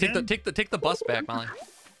lost You again? take the bus back, Molly.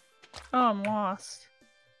 Oh, I'm lost.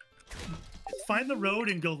 Find the road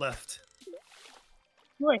and go left.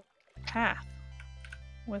 Wait, path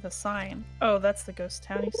with a sign. Oh, that's the ghost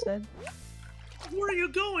town you said. Where are you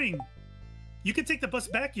going? You can take the bus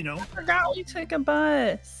back, you know. I forgot we took a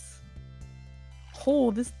bus.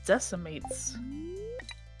 Oh, this decimates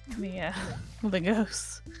the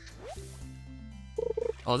ghosts.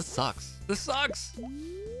 Oh, this sucks. This sucks. I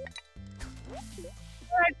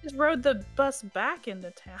just rode the bus back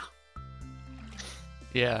into town.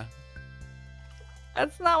 Yeah.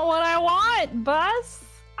 That's not what I want, bus.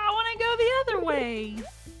 I want to go the other way.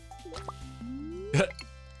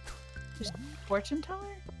 Just fortune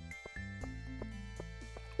teller?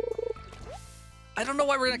 I don't know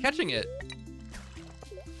why we're not catching it.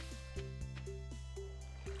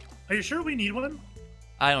 Are you sure we need one?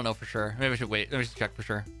 I don't know for sure. Maybe we should wait. Maybe we should check for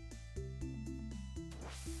sure.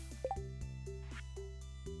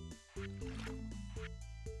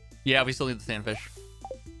 Yeah, we still need the sandfish.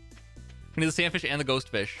 We need the sandfish and the ghost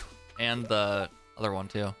fish. And the other one,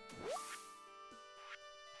 too.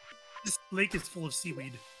 This lake is full of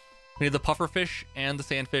seaweed. We need the puffer fish and the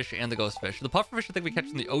sandfish and the ghost fish. The puffer fish I think we catch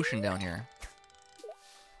in the ocean down here.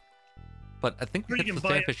 But I think we catch the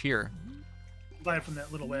sandfish here. Buy it from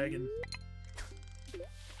that little wagon.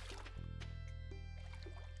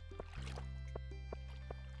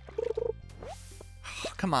 Oh,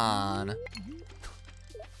 come on.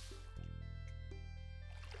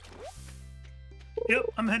 Yep,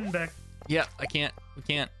 I'm heading back. Yeah, I can't. We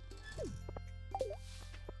can't.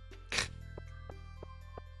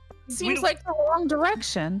 Seems like the wrong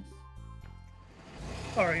direction.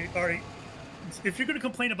 All right. If you're gonna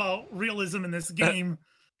complain about realism in this game,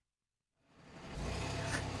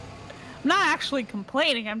 I'm not actually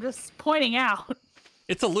complaining. I'm just pointing out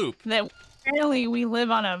It's a loop. that apparently we live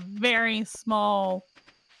on a very small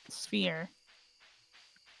sphere.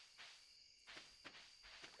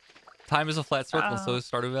 Time is a flat circle, so is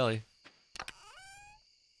Stardew Valley.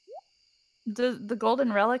 The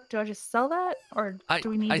golden relic, do I just sell that? Or do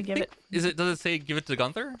we need to give it? Does it say give it to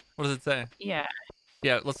Gunther? What does it say? Yeah.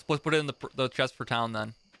 Yeah, let's put it in the chest for town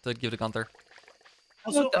then to give to Gunther.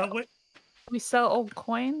 also, What we sell old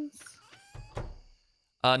coins?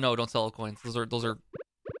 No, don't sell coins. Those are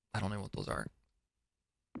I don't know what those are.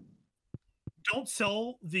 don't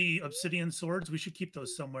sell the obsidian swords. We should keep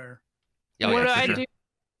those somewhere. Yeah, What do for I sure. do? Do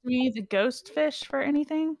we need the ghost fish for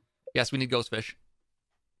anything? Yes, we need ghost fish.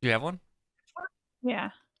 Do you have one? Yeah.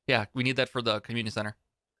 Yeah, we need that for the community center.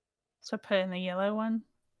 So put in the yellow one.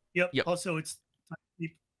 Yep. Yep. Also, it's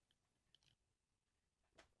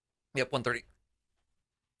Yep, 130.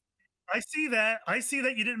 I see that. I see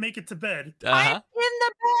that you didn't make it to bed. I'm in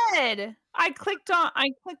the bed. I clicked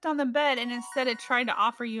on the bed, and instead it tried to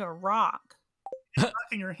offer you a rock. Rock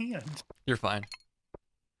in your hand. You're fine.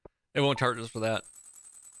 It won't charge us for that.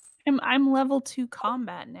 I'm level 2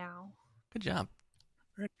 combat now. Good job.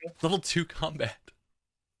 Very good. Level 2 combat.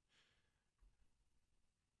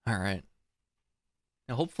 All right.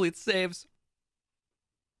 Now hopefully it saves.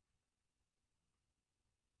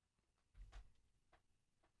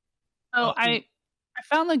 Oh, I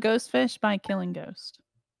found the ghost fish by killing ghost.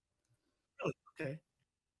 Really? Okay.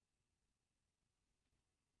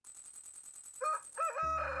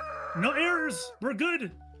 No errors. We're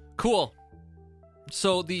good. Cool.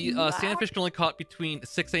 So the Wow. sandfish can only caught between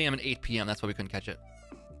 6 a.m. and 8 p.m. That's why we couldn't catch it.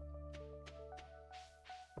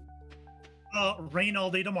 Rain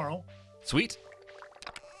all day tomorrow. Sweet.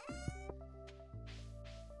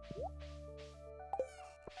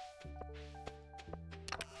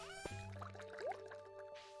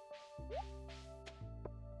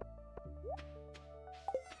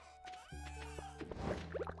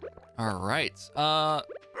 All right.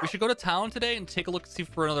 We should go to town today and take a look, see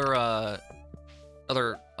for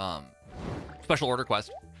another special order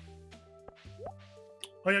quest.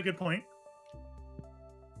 Oh yeah, good point.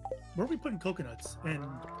 Where are we putting coconuts and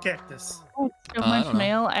cactus? Oh, so I much don't know.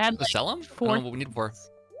 mail. Add To sell them? I don't 4 know what we need them for.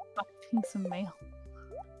 piece of mail.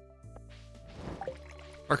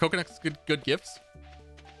 Are coconuts good gifts?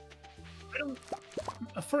 I don't.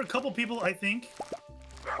 For a couple people, I think.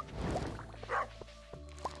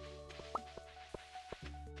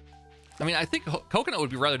 I mean, I think coconut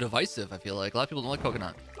would be rather divisive. I feel like a lot of people don't like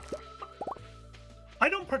coconut. I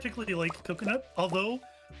don't particularly like coconut, although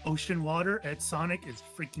ocean water at Sonic is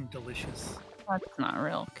freaking delicious. That's not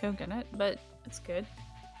real coconut, but it's good.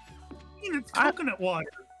 I mean, it's coconut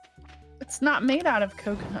water. It's not made out of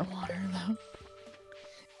coconut water, though.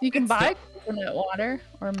 You can buy coconut water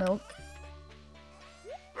or milk,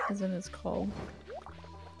 as it is called.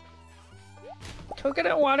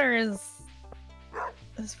 Coconut water is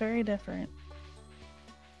very different.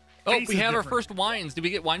 Oh, Taste we is have our different. first wines. Did we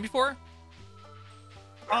get wine before?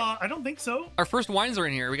 I don't think so. Our first wines are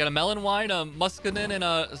in here. We got a melon wine, a muscadin, and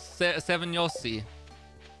a savagnosi.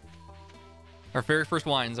 Our very first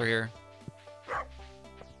wines are here.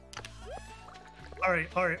 All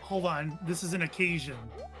right, hold on. This is an occasion.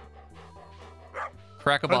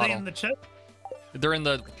 Crack a Are bottle. they in the chest? They're in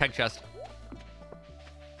the keg chest.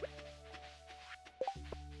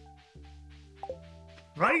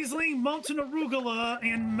 Riesling, Mountain Arugula,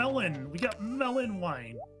 and melon. We got melon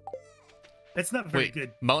wine. That's not very Wait,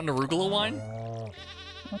 good. Mountain Arugula wine?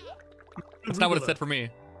 That's not what it Arugula. said for me.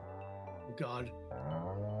 Oh God.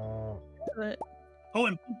 But Oh,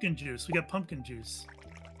 and pumpkin juice. We got pumpkin juice.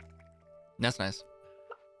 That's nice.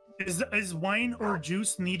 Is wine or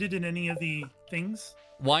juice needed in any of the things?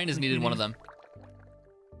 Wine is needed in one of them.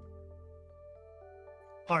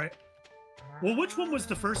 All right. Well, which one was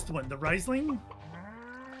the first one? The Riesling?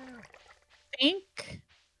 think.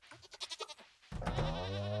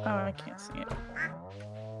 Oh, I can't see it.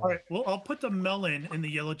 All right. Well, I'll put the melon in the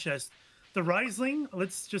yellow chest. The Riesling,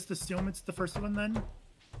 let's just assume it's the first one then.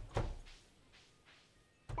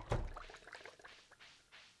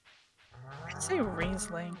 I say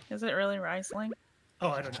Riesling. Is it really Riesling? Oh,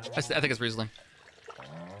 I don't know. I think it's Riesling.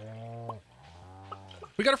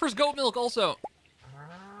 We got our first goat milk also.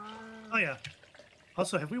 Oh, yeah.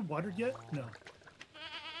 Also, have we watered yet? No.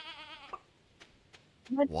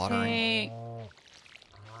 Watering.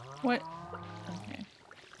 What? Okay.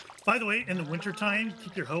 By the way, in the wintertime,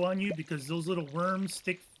 keep your hoe on you because those little worms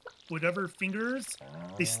stick whatever fingers,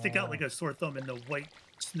 they stick out like a sore thumb in the white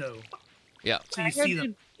snow. Yeah. So you see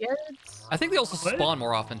them. Geodes? I think they also What? spawn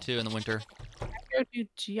more often too in the winter. Can I go do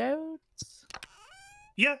geodes?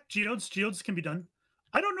 Yeah, geodes can be done.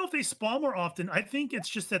 I don't know if they spawn more often. I think it's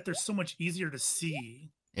just that they're so much easier to see.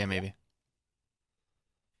 Yeah, maybe.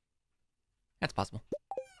 That's possible.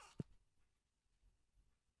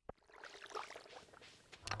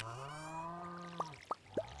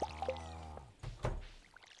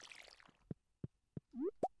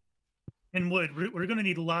 And wood. We're going to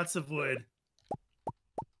need lots of wood.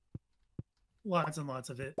 Lots and lots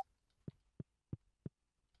of it.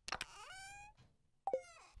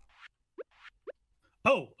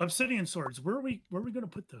 Oh, obsidian swords. Where are we going to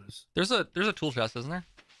put those? There's a tool chest, isn't there?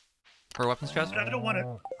 Or a weapons chest? I don't want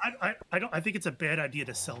to. I think it's a bad idea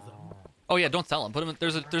to sell them. Oh yeah, don't sell them. Put them.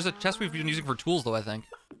 There's a chest we've been using for tools though. I think.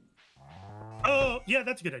 Oh yeah,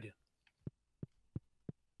 that's a good idea.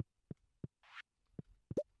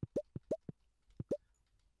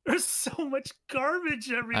 There's so much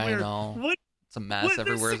garbage everywhere. I know. What? It's a mess.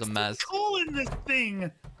 Everywhere is a 16 mess. coal in this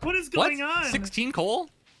thing. What is going on? 16 coal?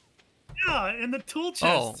 Yeah, in the tool chest.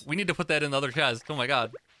 Oh, we need to put that in the other chest. Oh my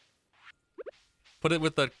god. Put it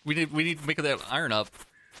with the. We need to make that iron up.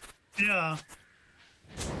 Yeah.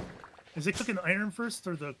 Is it cooking iron first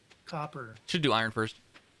or the copper? Should do iron first.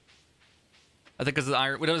 I think because the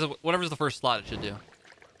iron, whatever's the first slot, it should do.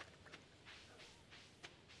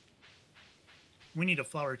 We need a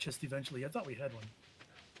flower chest eventually. I thought we had one.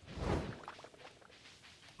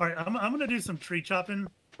 All right, I'm gonna do some tree chopping.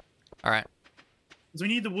 All right. Because we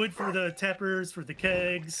need the wood for the tappers, for the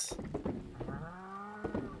kegs.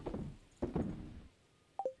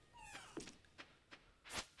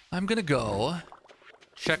 I'm gonna go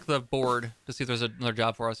check the board to see if there's another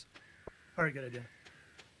job for us. All right, good idea.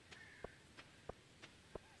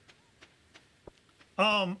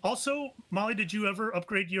 Also, Molly, did you ever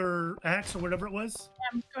upgrade your axe or whatever it was?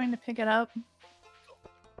 I'm going to pick it up.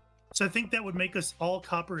 So I think that would make us all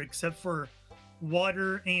copper except for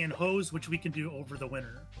water and hose, which we can do over the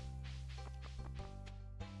winter.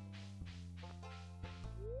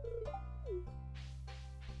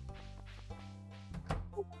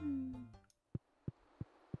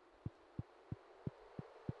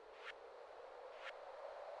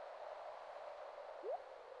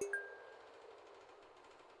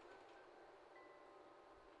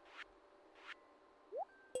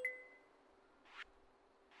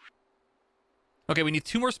 Okay, we need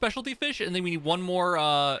 2 more specialty fish, and then we need one more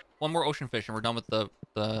ocean fish, and we're done with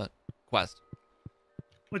the quest.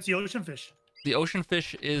 What's the ocean fish? The ocean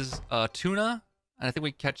fish is tuna, and I think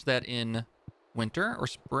we catch that in winter or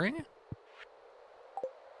spring.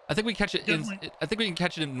 I think we catch it in. I think we can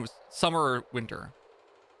catch it in summer or winter.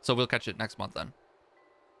 So we'll catch it next month then.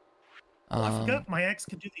 Oh, I forgot my axe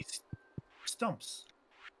can do these stumps.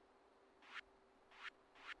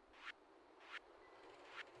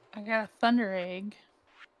 I got a thunder egg.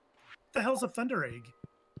 What the hell's a thunder egg?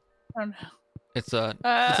 I don't know. It's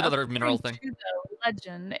another mineral thing. To the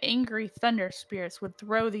legend, angry thunder spirits would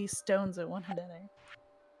throw these stones at one another.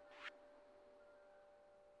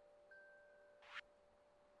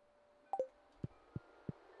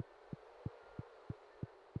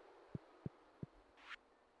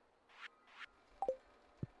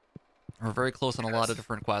 We're very close on a lot of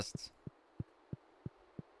different quests.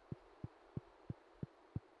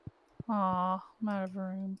 Aw, I'm out of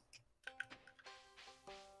room.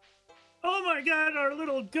 Oh my god, our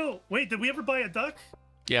little goat. Wait, did we ever buy a duck?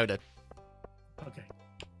 Yeah, we did. Okay.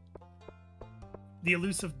 The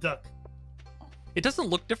elusive duck. It doesn't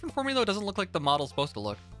look different for me though. It doesn't look like the model's supposed to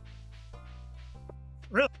look.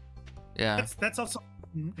 Really? Yeah. That's also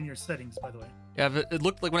in your settings, by the way. Yeah, but it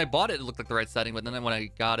looked like when I bought it, it looked like the right setting, but then when I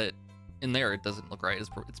got it in there, it doesn't look right. It's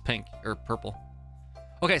pink or purple.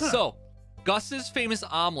 Okay, so Gus's famous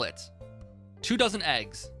omelet. 2 dozen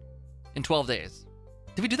eggs in 12 days.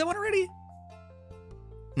 Did we do that one already?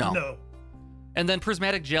 No. No. And then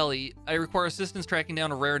prismatic jelly. I require assistance tracking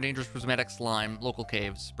down a rare and dangerous prismatic slime. Local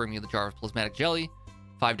caves. Bring me the jar of prismatic jelly.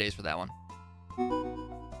 5 days for that one.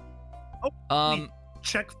 Oh,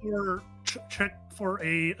 check for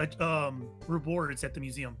a rewards at the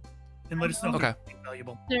museum, and let us know if it's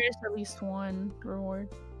valuable. There is at least one reward.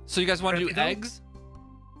 So you guys want to do eggs,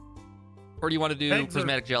 or do you want to do Eggs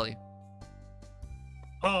prismatic jelly?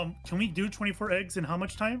 Can we do 24 eggs in how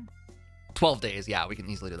much time? 12 days. Yeah, we can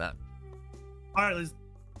easily do that. All right,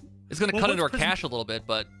 It's going to cut into our cash a little bit,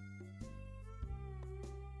 but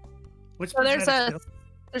So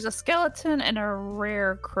there's a skeleton and a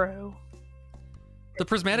rare crow. the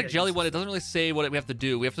prismatic jelly one, it doesn't really say what we have to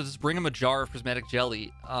do. We have to just bring him a jar of prismatic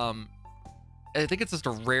jelly. I think it's just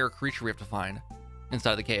a rare creature we have to find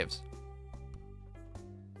inside the caves.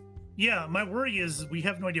 Yeah, my worry is we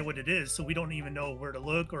have no idea what it is, so we don't even know where to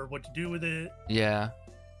look or what to do with it. Yeah.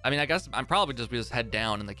 I mean, I guess I'm probably just head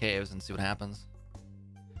down in the caves and see what happens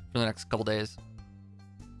for the next couple days.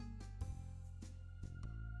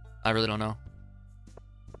 I really don't know.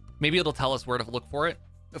 Maybe it'll tell us where to look for it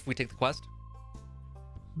if we take the quest.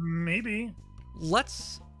 Maybe.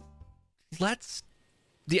 Let's.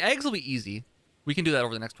 The eggs will be easy. We can do that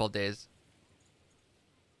over the next 12 days.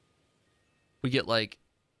 We get like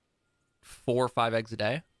 4 or 5 eggs a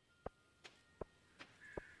day.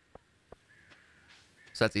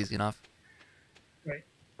 So that's easy enough. Right.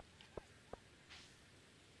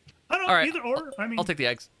 I don't know, All right, either or. I mean, I'll take the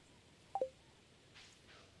eggs.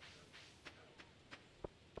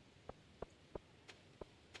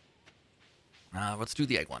 Let's do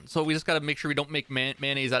the egg one. So we just got to make sure we don't make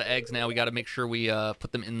mayonnaise out of eggs now. We got to make sure we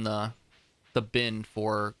put them in the bin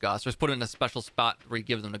for Gus. Or just put it in a special spot where you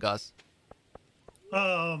give them to Gus.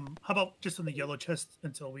 how about just in the yellow chest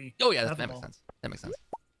until we... Oh, yeah, have that them makes all? sense. That makes sense.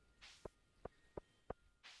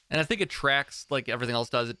 And I think it tracks like everything else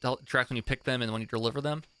does. It tracks when you pick them and when you deliver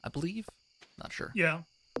them, I believe. Not sure. Yeah.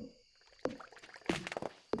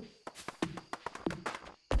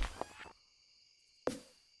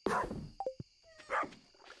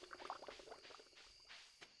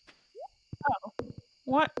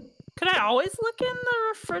 What? Could I always look in the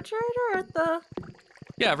refrigerator at the...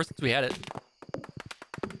 Yeah, ever since we had it.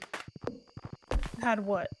 Had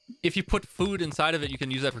what? If you put food inside of it, you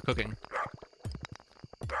can use that for cooking.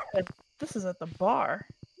 This is at the bar.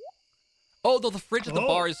 Oh, though the fridge at the Oh.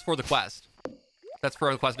 bar is for the quest. That's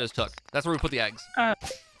for the quest I just took. That's where we put the eggs.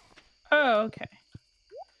 Oh, okay.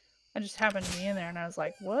 I just happened to be in there and I was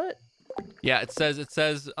like, what? Yeah, it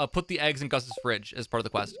says put the eggs in Gus's fridge as part of the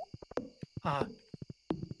quest.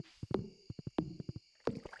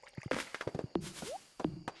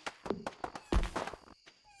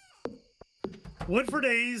 Wood for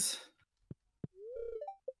days.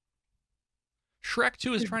 Shrek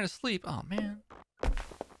 2 is trying to sleep. Oh, man.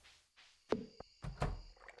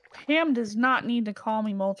 Pam does not need to call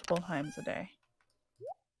me multiple times a day.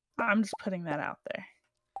 I'm just putting that out there.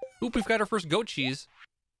 Oop, we've got our first goat cheese.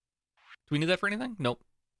 Do we need that for anything? Nope.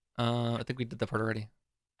 I think we did that part already.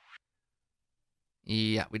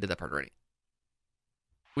 Yeah, we did that part already.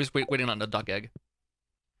 We're just waiting on the duck egg.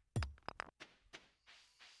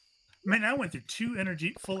 Man, I went through 2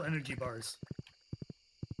 full energy bars.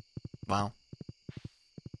 Wow.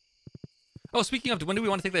 Oh, speaking of, when do we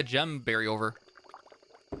want to take that gem berry over?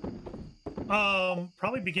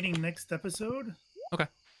 Probably beginning next episode. Okay.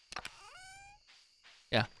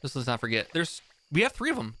 Yeah, just let's not forget. We have 3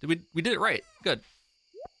 of them. We did it right. Good.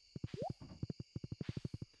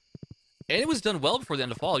 And it was done well before the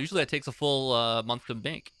end of fall. Usually that takes a full month to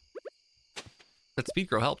make. That speed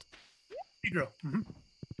grow helped. Speed grow. Mm-hmm.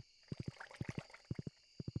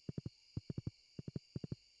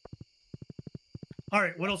 All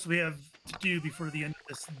right, what else do we have to do before the end of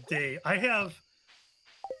this day? I have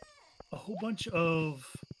a whole bunch of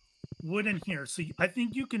wood in here, so I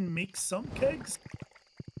think you can make some kegs.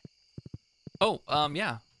 Oh,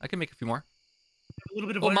 yeah, I can make a few more. A little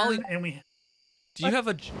bit of Oh, iron, Molly, and we... do you have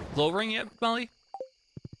a glow ring yet, Molly?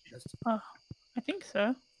 Yes. Oh, I think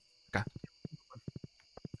so. Okay.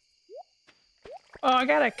 Oh, I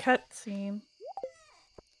got a cutscene.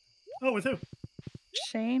 Oh, with who?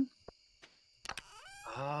 Shane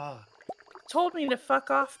Ah. told me to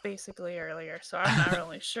fuck off basically earlier, so I'm not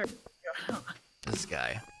really sure what's going on. This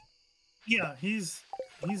guy. Yeah, he's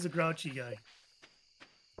a grouchy guy.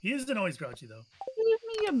 He isn't always grouchy, though. He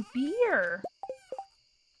gave me a beer.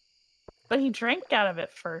 But he drank out of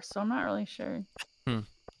it first, so I'm not really sure.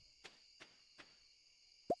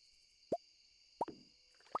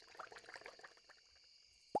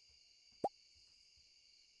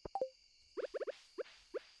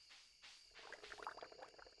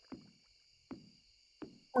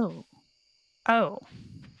 Oh. Oh.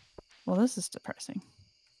 Well, this is depressing.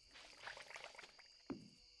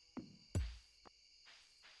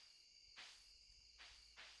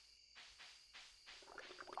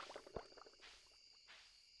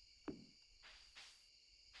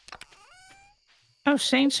 Oh,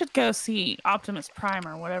 Shane should go see Optimus Prime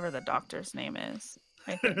or whatever the doctor's name is.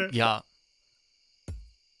 I think. Yeah.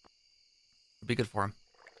 It'd be good for him.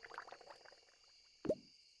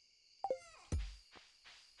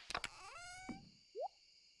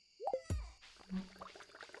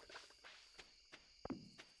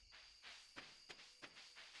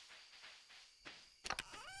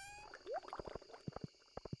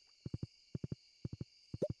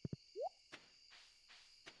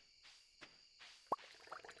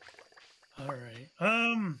 All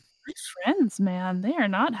right. My friends, man, they are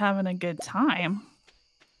not having a good time.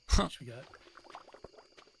 What we got?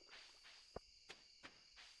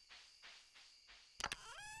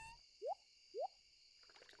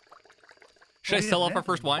 Should I sell off our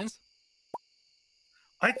first wines?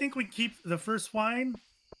 I think we keep the first wine.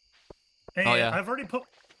 And Oh, yeah. I've already put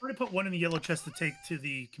one in the yellow chest to take to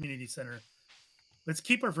the community center. Let's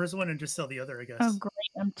keep our first one and just sell the other, I guess. Oh, great.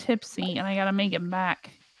 I'm tipsy and I gotta make it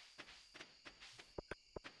back.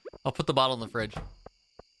 I'll put the bottle in the fridge.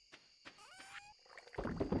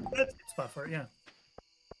 That's a good spot for it, yeah.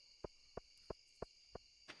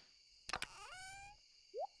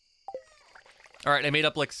 All right, I made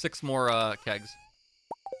up like 6 more kegs.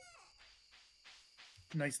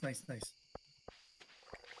 Nice, nice, nice.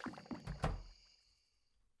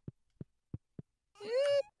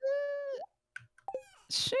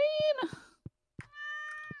 Shane!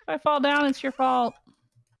 If I fall down, it's your fault.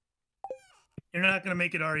 You're not going to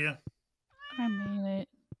make it, are you? I made it.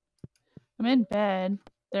 I'm in bed.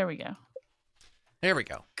 There we go. There we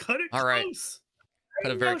go. Cut it All right. close.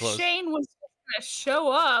 Cut it very close. Shane was going to show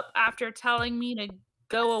up after telling me to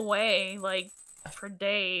go away, like, for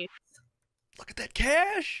days. Look at that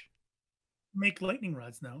cash. Make lightning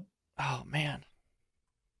rods now. Oh, man.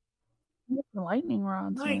 The lightning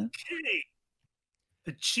rods. Okay.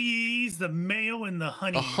 The cheese, the mayo, and the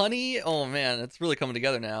honey. The honey? Oh, man. That's really coming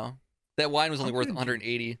together now. That wine was only worth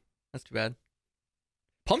 180. That's too bad.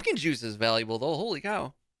 Pumpkin juice is valuable, though. Holy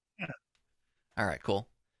cow. Yeah. All right, cool.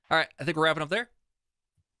 All right, I think we're wrapping up there.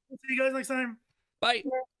 See you guys next time. Bye.